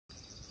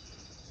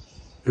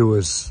It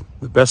was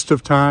the best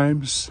of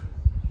times.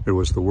 It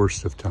was the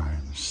worst of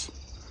times.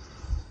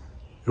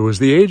 It was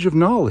the age of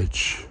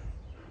knowledge.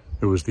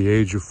 It was the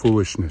age of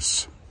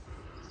foolishness.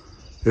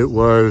 It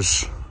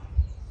was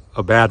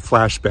a bad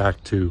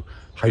flashback to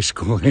high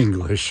school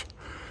English.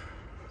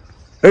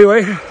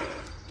 Anyway,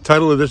 the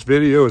title of this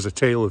video is A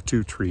Tale of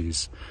Two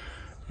Trees.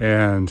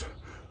 And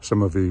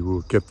some of you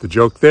will get the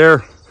joke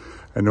there.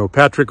 I know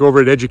Patrick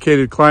over at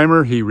Educated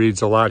Climber, he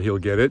reads a lot, he'll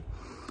get it.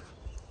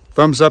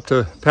 Thumbs up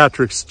to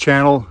Patrick's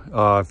channel.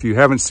 If you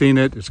haven't seen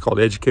it, it's called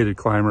Educated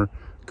Climber.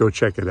 Go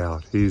check it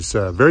out. He's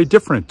very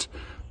different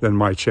than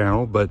my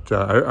channel, but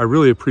I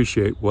really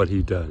appreciate what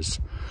he does.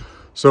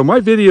 So my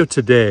video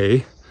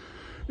today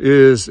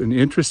is an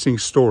interesting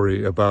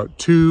story about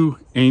two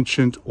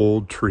ancient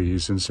old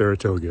trees in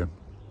Saratoga.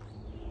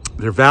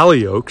 They're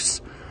valley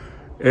oaks,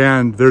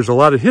 and there's a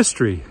lot of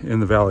history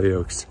in the valley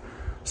oaks.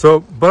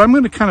 So, but I'm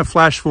going to kind of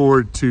flash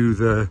forward to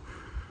the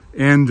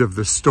end of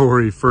the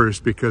story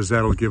first, because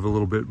that'll give a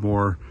little bit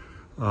more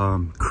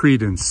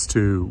credence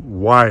to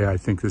why I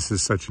think this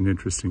is such an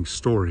interesting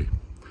story.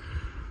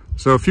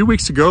 So a few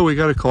weeks ago, we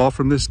got a call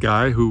from this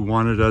guy who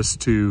wanted us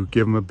to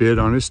give him a bid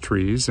on his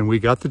trees, and we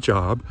got the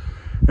job.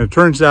 And it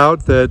turns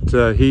out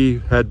that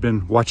he had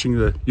been watching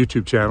the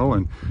YouTube channel,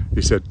 and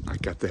he said, I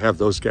got to have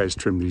those guys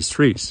trim these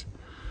trees.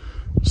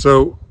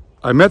 So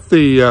I met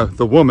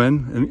the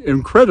woman, an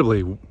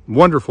incredibly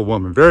wonderful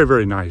woman, very,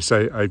 very nice.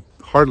 I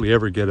hardly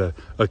ever get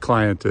a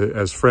client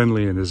as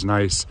friendly and as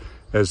nice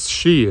as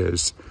she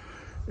is.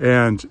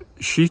 And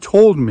she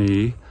told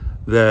me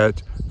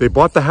that they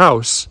bought the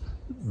house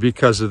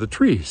because of the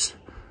trees,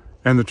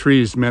 and the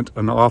trees meant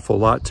an awful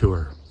lot to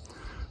her.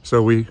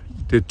 So we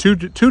did two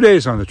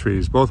days on the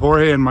trees. Both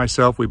Jorge and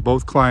myself, we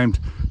both climbed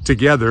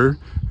together,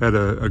 had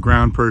a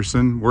ground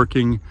person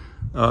working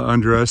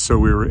under us, so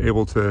we were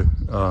able to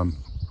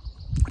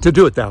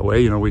do it that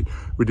way. You know, we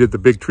did the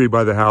big tree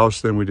by the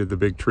house, then we did the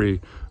big tree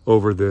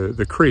over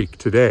the creek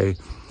today.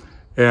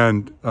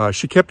 And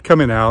she kept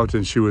coming out,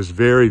 and she was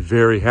very,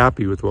 very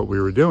happy with what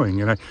we were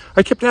doing. And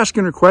I kept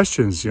asking her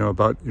questions, you know,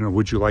 about, you know,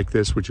 would you like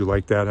this? Would you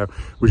like that? How,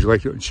 would you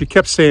like it? And she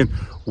kept saying,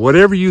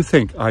 whatever you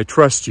think, I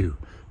trust you.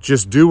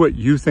 Just do what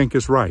you think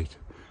is right.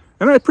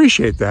 And I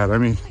appreciate that. I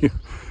mean,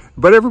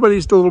 but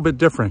everybody's a little bit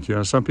different. You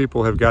know, some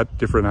people have got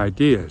different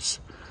ideas.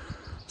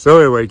 So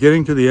anyway,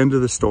 getting to the end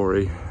of the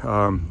story,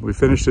 we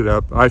finished it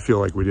up. I feel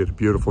like we did a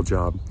beautiful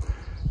job.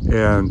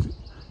 And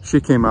she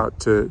came out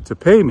to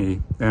pay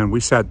me, and we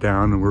sat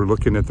down and we were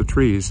looking at the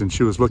trees, and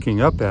she was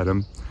looking up at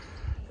them,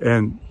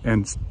 and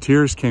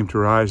tears came to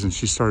her eyes, and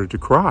she started to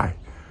cry.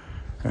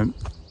 And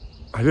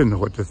I didn't know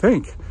what to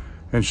think.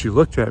 And she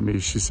looked at me,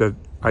 she said,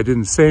 I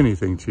didn't say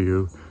anything to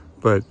you,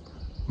 but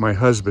my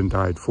husband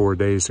died 4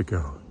 days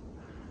ago.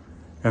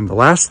 And the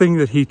last thing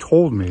that he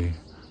told me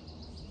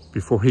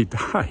before he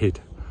died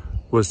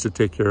was to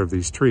take care of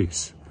these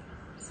trees.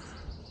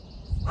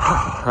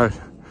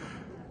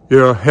 You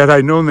know, had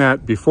I known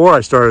that before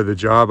I started the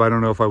job, I don't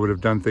know if I would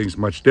have done things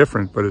much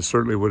different, but it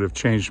certainly would have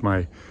changed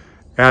my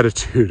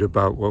attitude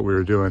about what we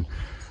were doing.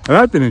 And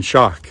I've been in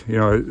shock. You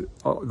know,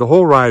 the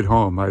whole ride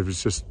home, I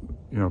was just,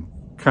 you know,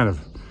 kind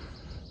of,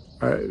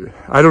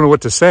 I don't know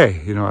what to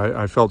say. You know,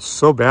 I felt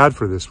so bad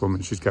for this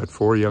woman. She's got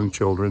 4 young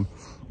children.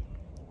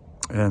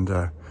 And,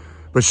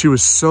 but she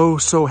was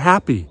so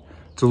happy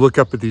to look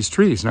up at these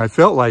trees. And I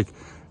felt like,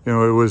 you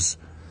know, it was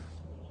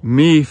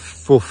me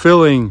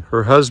fulfilling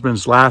her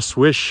husband's last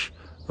wish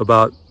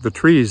about the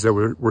trees that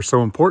were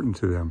so important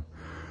to them.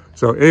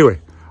 So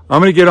anyway, I'm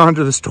going to get on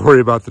to the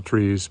story about the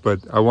trees, but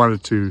I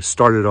wanted to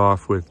start it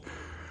off with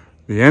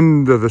the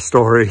end of the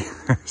story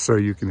so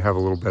you can have a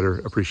little better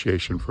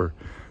appreciation for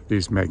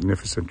these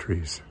magnificent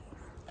trees.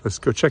 Let's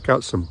go check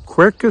out some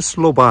Quercus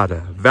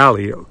lobata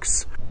valley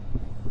oaks.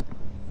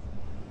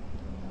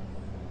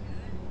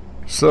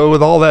 So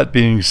with all that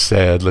being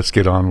said, let's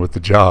get on with the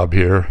job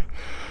here.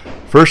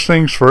 First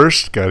things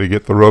first, got to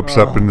get the ropes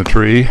up in the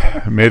tree.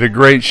 Made a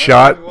great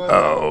shot.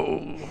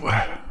 Oh,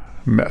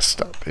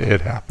 messed up. It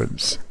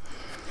happens.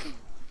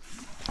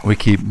 We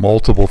keep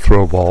multiple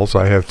throw balls.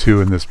 I have 2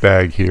 in this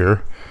bag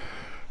here.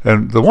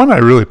 And the one I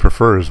really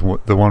prefer is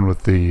the one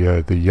with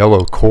the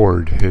yellow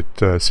cord.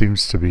 It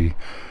seems to be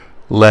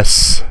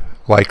less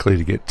likely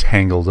to get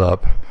tangled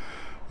up.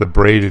 The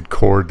braided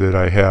cord that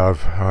I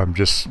have, I'm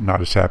just not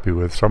as happy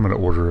with, so I'm going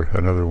to order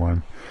another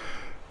one.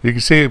 You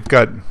can see I've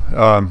got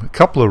a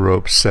couple of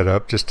ropes set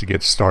up just to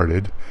get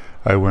started.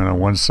 I went on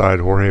one side,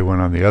 Jorge went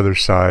on the other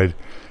side,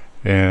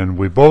 and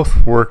we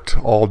both worked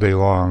all day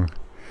long.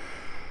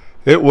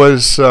 It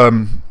was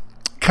kind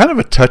of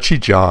a touchy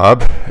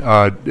job.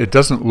 It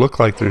doesn't look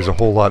like there's a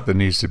whole lot that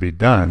needs to be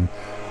done,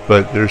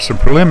 but there's some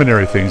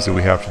preliminary things that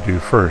we have to do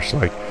first,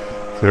 like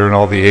clearing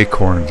all the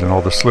acorns and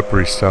all the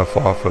slippery stuff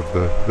off of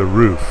the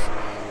roof,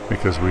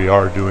 because we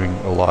are doing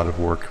a lot of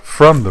work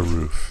from the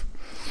roof.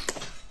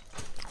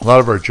 A lot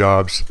of our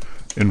jobs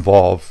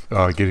involve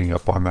getting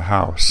up on the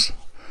house.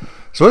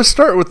 So let's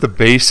start with the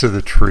base of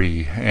the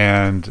tree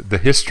and the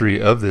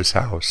history of this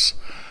house.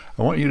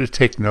 I want you to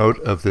take note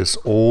of this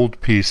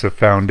old piece of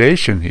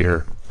foundation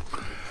here.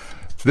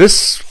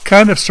 This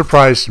kind of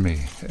surprised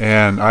me,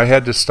 and I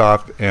had to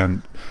stop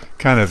and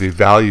kind of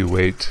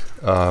evaluate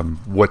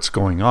what's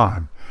going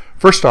on.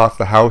 First off,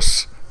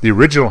 the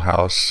original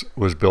house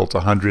was built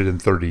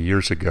 130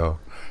 years ago,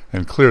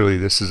 and clearly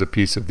this is a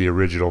piece of the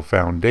original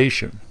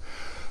foundation.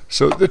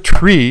 So the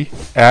tree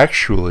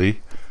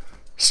actually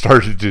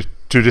started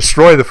to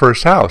destroy the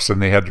first house,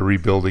 and they had to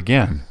rebuild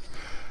again.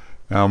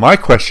 Now my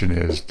question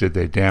is, did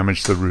they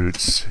damage the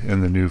roots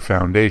in the new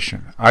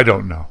foundation? I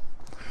don't know.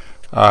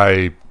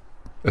 I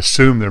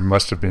assume there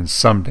must have been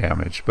some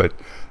damage, but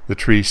the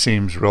tree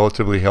seems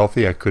relatively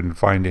healthy. I couldn't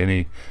find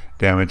any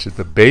damage at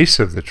the base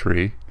of the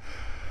tree.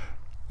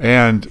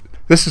 And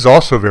this is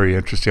also very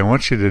interesting. I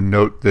want you to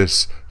note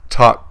this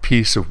top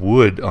piece of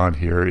wood on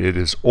here. It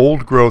is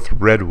old growth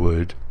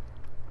redwood,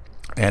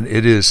 and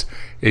it is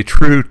a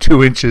true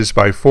 2 inches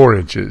by 4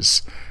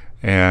 inches.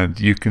 And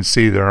you can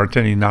see there aren't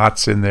any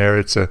knots in there.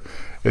 It's a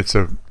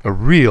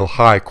real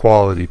high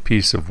quality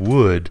piece of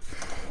wood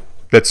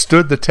that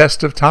stood the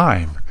test of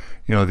time.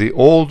 You know, the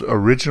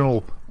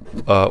original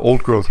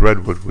old growth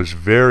redwood was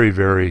very,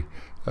 very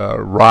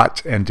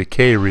rot and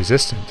decay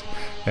resistant,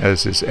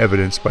 as is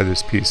evidenced by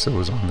this piece that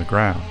was on the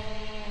ground.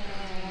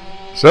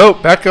 So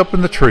back up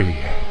in the tree,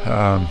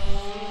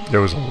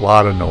 there was a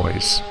lot of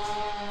noise.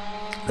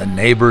 The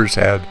neighbors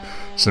had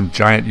some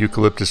giant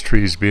eucalyptus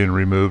trees being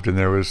removed, and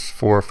there was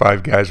 4 or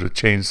 5 guys with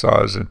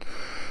chainsaws, and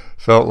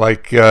felt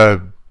like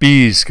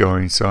bees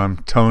going. So I'm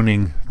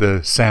toning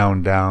the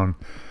sound down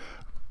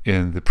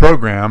in the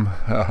program.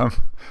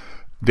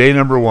 Day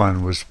number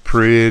 1 was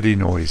pretty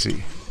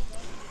noisy.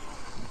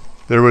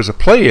 There was a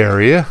play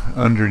area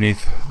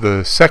underneath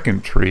the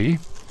second tree,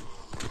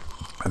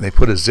 and they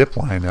put a zip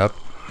line up.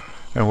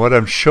 And what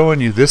I'm showing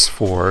you this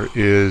for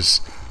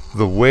is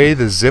the way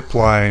the zip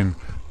line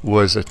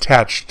was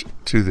attached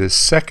to this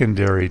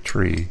secondary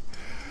tree.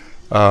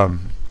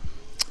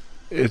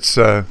 It's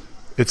a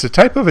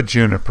type of a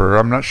juniper.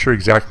 I'm not sure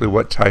exactly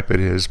what type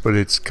it is, but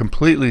it's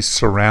completely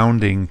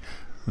surrounding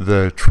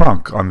the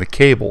trunk on the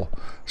cable.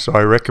 So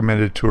I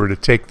recommended to her to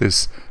take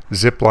this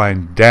zip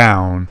line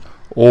down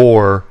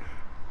or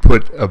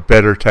put a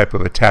better type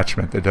of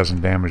attachment that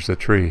doesn't damage the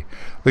tree.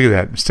 Look at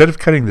that. Instead of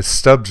cutting the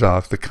stubs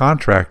off, the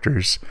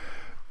contractors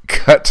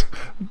cut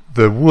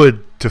the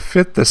wood to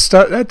fit the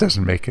stub. That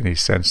doesn't make any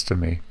sense to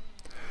me.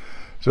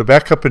 So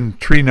back up in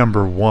tree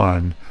number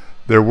 1,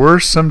 there were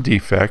some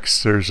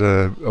defects. There's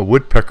a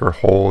woodpecker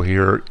hole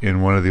here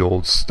in one of the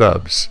old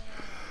stubs.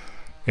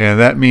 And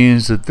that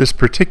means that this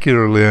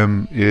particular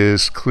limb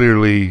is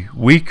clearly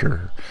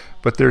weaker,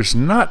 but there's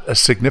not a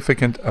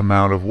significant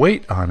amount of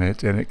weight on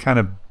it, and it kind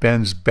of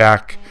bends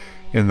back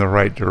in the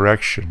right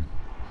direction.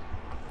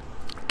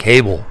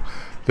 Cable.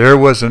 There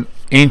was an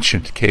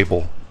ancient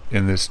cable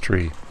in this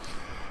tree.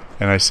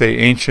 And I say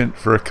ancient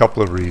for a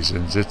couple of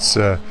reasons. It's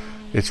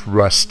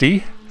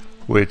rusty,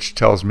 which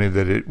tells me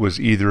that it was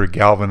either a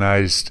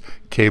galvanized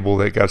cable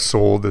that got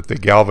sold, that the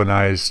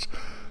galvanized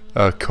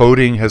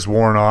coating has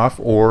worn off,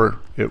 or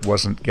it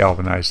wasn't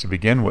galvanized to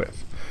begin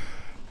with.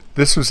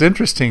 This was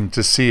interesting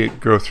to see it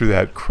go through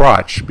that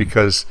crotch,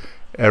 because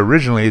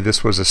originally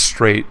this was a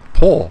straight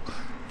pole,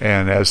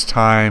 and as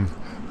time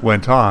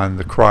went on,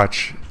 the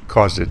crotch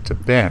caused it to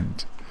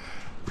bend.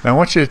 Now I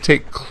want you to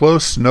take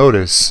close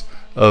notice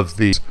of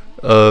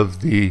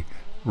the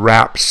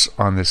wraps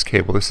on this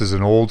cable. This is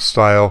an old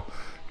style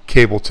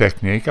cable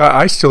technique.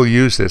 I still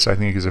use this. I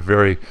think it's a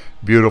very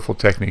beautiful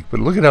technique, but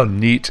look at how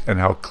neat and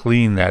how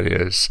clean that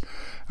is.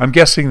 I'm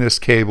guessing this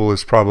cable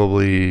is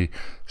probably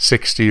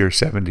 60 or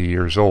 70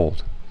 years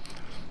old.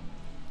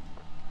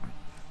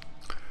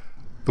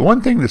 The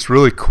one thing that's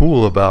really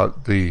cool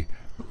about the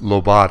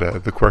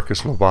lobata, the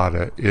Quercus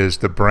lobata, is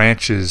the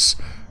branches,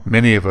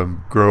 many of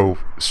them grow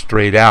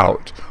straight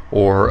out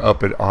or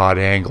up at odd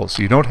angles.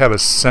 So you don't have a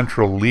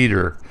central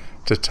leader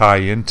to tie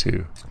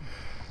into.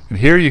 And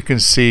here you can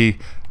see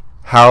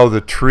how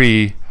the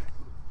tree,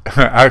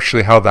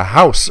 actually how the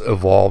house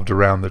evolved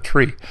around the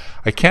tree.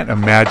 I can't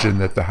imagine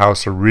that the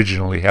house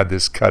originally had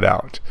this cut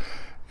out,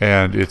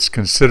 and it's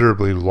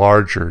considerably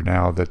larger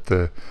now that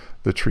the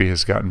tree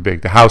has gotten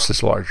big. The house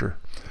is larger.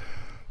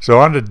 So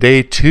on to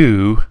day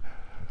 2,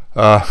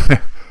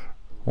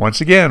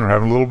 once again we're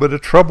having a little bit of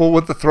trouble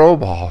with the throw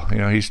ball. You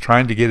know, he's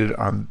trying to get it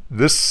on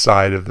this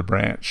side of the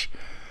branch,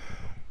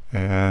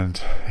 and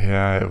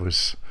yeah, it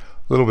was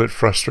a little bit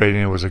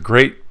frustrating. It was a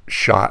great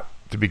shot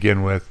to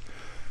begin with.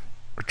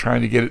 We're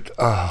trying to get it.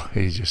 Oh,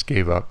 he just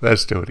gave up.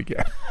 Let's do it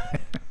again.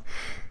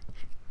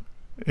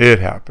 It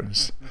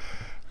happens.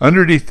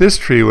 Underneath this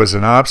tree was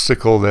an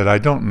obstacle that I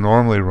don't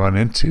normally run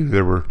into.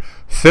 There were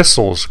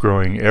thistles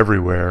growing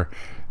everywhere,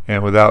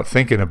 and without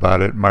thinking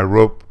about it, my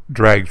rope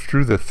dragged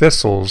through the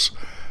thistles,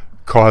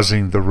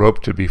 causing the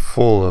rope to be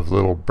full of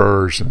little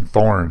burrs and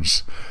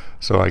thorns.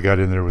 So I got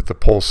in there with the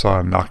pole saw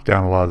and knocked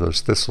down a lot of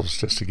those thistles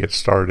just to get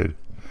started.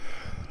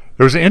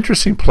 There was an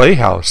interesting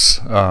playhouse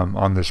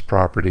on this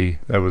property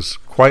that was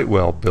quite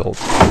well built.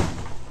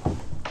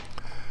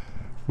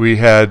 We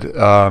had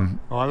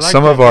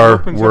some of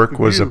our work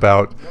was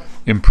about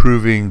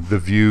improving the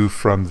view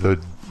from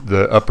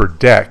the upper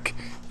deck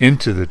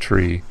into the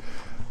tree.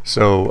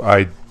 So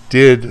I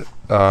did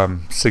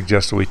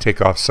suggest that we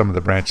take off some of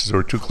the branches that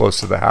were too close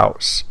to the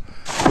house.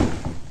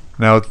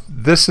 Now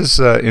this is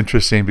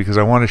interesting because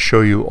I want to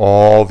show you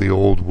all the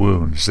old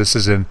wounds. This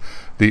is in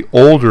the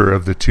older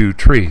of the two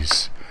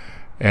trees,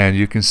 and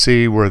you can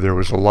see where there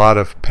was a lot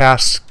of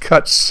past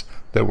cuts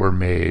that were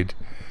made.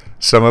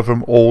 Some of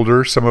them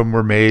older, some of them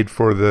were made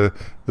for the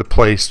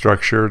play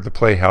structure, the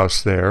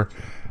playhouse there.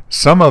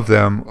 Some of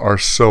them are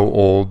so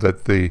old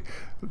that the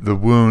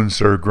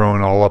wounds are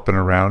growing all up and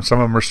around. Some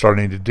of them are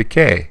starting to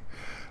decay.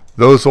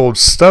 Those old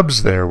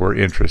stubs there were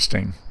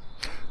interesting.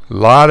 A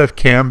lot of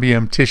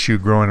cambium tissue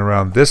growing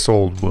around this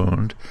old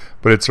wound,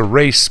 but it's a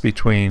race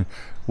between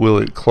will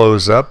it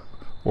close up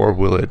or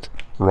will it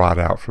rot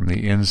out from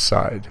the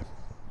inside.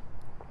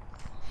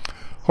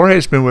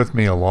 Jorge's been with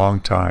me a long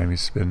time.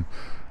 He's been,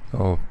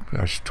 oh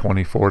gosh,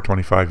 24,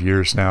 25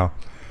 years now.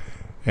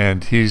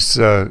 And he's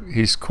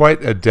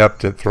quite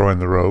adept at throwing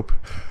the rope.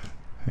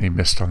 He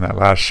missed on that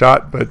last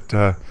shot,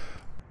 but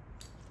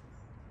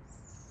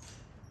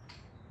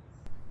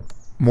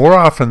more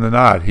often than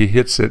not, he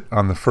hits it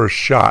on the first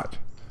shot.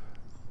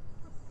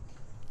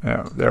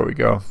 Yeah, there we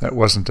go. That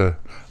wasn't a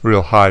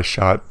real high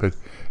shot, but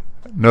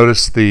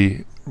notice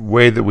the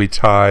way that we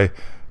tie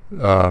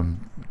the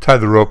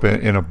rope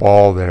in a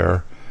ball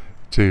there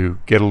to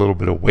get a little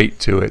bit of weight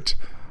to it.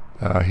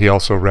 He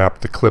also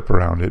wrapped the clip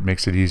around it.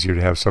 Makes it easier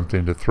to have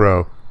something to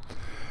throw.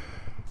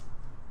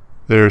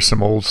 There's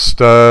some old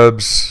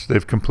stubs.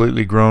 They've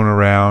completely grown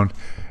around.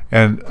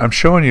 And I'm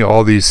showing you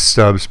all these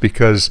stubs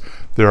because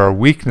there are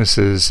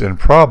weaknesses and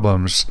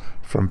problems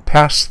from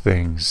past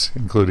things,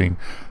 including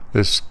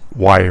this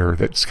wire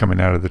that's coming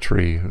out of the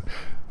tree.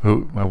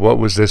 What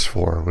was this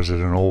for? Was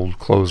it an old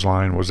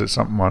clothesline? Was it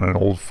something on an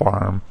old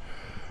farm?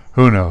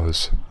 Who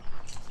knows?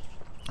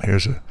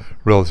 Here's a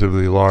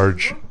relatively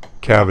large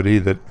cavity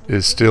that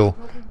is still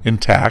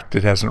intact.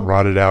 It hasn't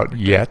rotted out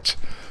yet.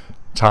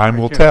 Time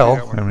will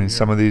tell. I mean,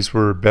 some of these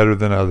were better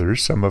than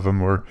others. Some of them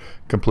were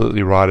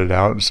completely rotted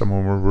out, and some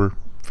of them were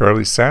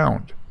fairly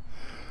sound.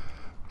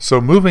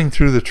 So moving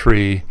through the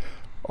tree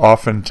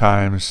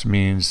oftentimes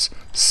means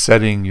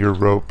setting your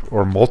rope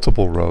or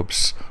multiple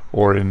ropes,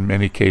 or in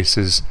many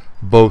cases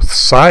both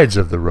sides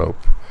of the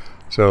rope.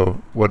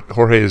 So what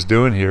Jorge is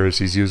doing here is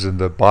he's using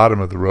the bottom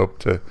of the rope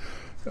to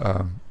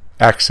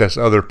access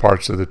other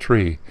parts of the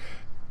tree.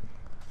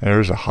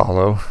 There's a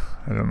hollow.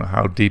 I don't know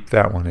how deep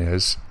that one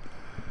is,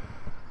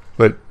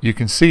 but you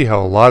can see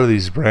how a lot of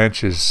these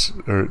branches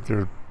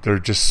they're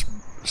just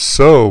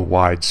so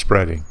wide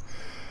spreading.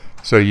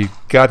 So you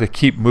got to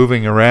keep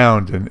moving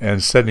around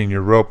and setting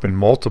your rope in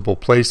multiple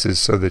places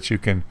so that you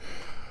can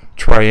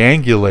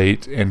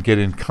triangulate and get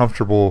in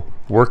comfortable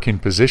working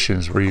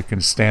positions where you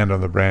can stand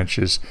on the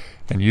branches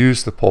and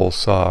use the pole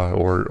saw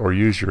or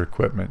use your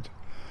equipment.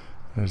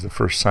 There's the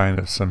first sign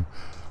of some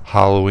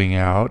hollowing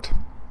out.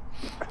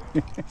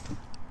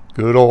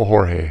 Good old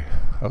Jorge.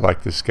 I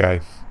like this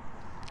guy.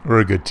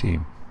 We're a good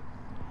team.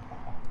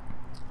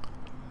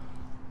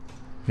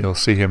 You'll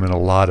see him in a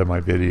lot of my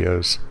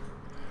videos.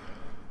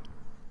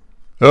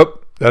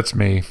 Oh, that's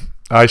me.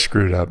 I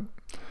screwed up.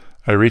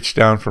 I reached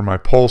down for my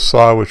pole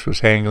saw, which was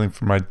hanging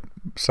from my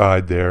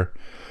side there.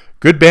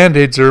 Good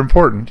band-aids are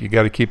important. You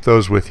got to keep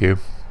those with you.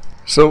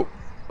 So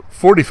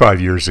 45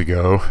 years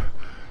ago,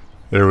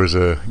 there was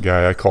a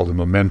guy, I called him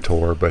a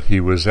mentor, but he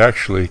was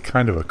actually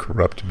kind of a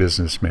corrupt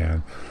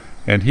businessman.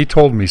 And he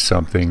told me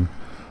something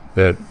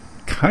that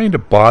kind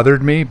of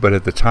bothered me, but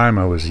at the time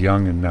I was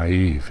young and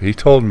naive. He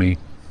told me,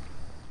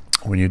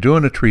 when you're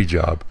doing a tree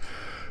job,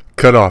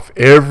 cut off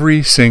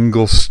every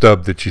single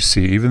stub that you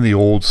see, even the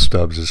old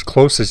stubs, as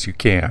close as you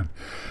can.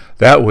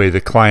 That way the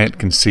client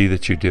can see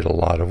that you did a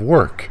lot of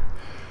work.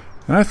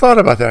 And I thought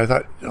about that. I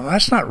thought, no,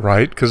 that's not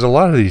right, because a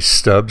lot of these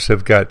stubs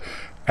have got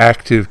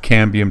active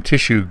cambium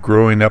tissue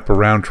growing up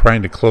around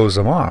trying to close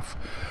them off.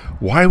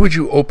 Why would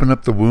you open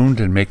up the wound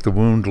and make the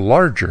wound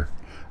larger?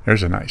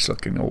 There's a nice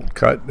looking old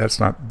cut. That's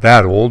not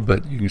that old,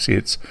 but you can see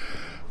it's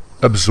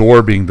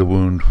absorbing the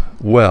wound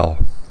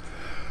well.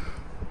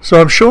 So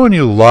I'm showing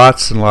you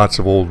lots and lots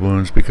of old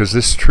wounds because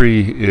this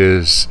tree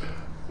is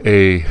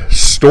a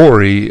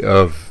story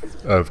of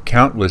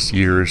countless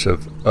years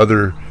of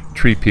other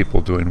tree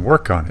people doing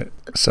work on it.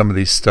 Some of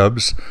these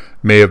stubs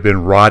may have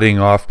been rotting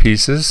off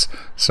pieces.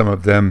 Some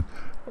of them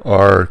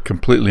are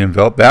completely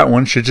enveloped. That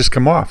one should just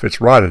come off. It's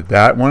rotted.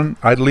 That one,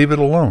 I'd leave it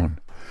alone.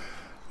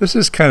 This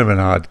is kind of an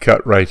odd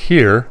cut right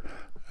here.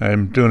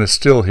 I'm doing a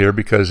still here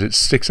because it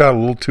sticks out a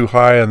little too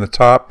high on the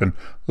top and a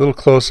little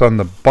close on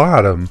the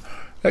bottom.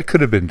 That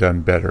could have been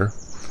done better.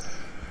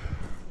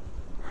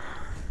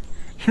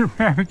 You're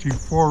managing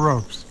 4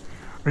 ropes.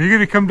 Are you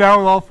going to come down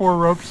with all 4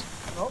 ropes?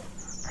 Nope.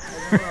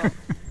 We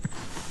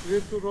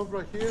have 2 ropes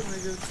right here, and I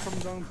just come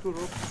down 2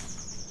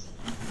 ropes.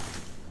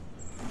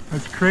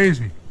 That's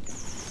crazy.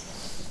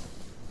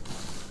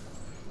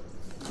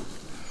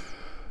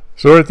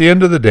 So we're at the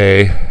end of the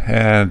day,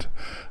 and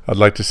I'd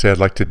like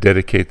to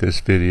dedicate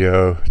this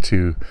video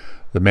to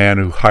the man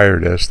who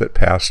hired us that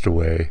passed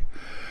away.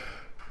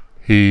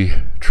 He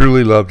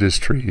truly loved his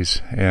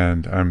trees,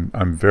 and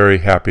I'm very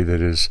happy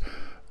that his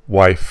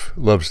wife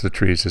loves the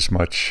trees as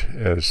much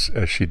as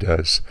she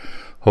does.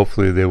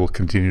 Hopefully they will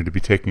continue to be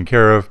taken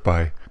care of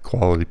by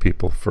quality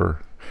people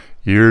for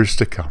years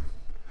to come.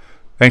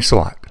 Thanks a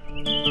lot.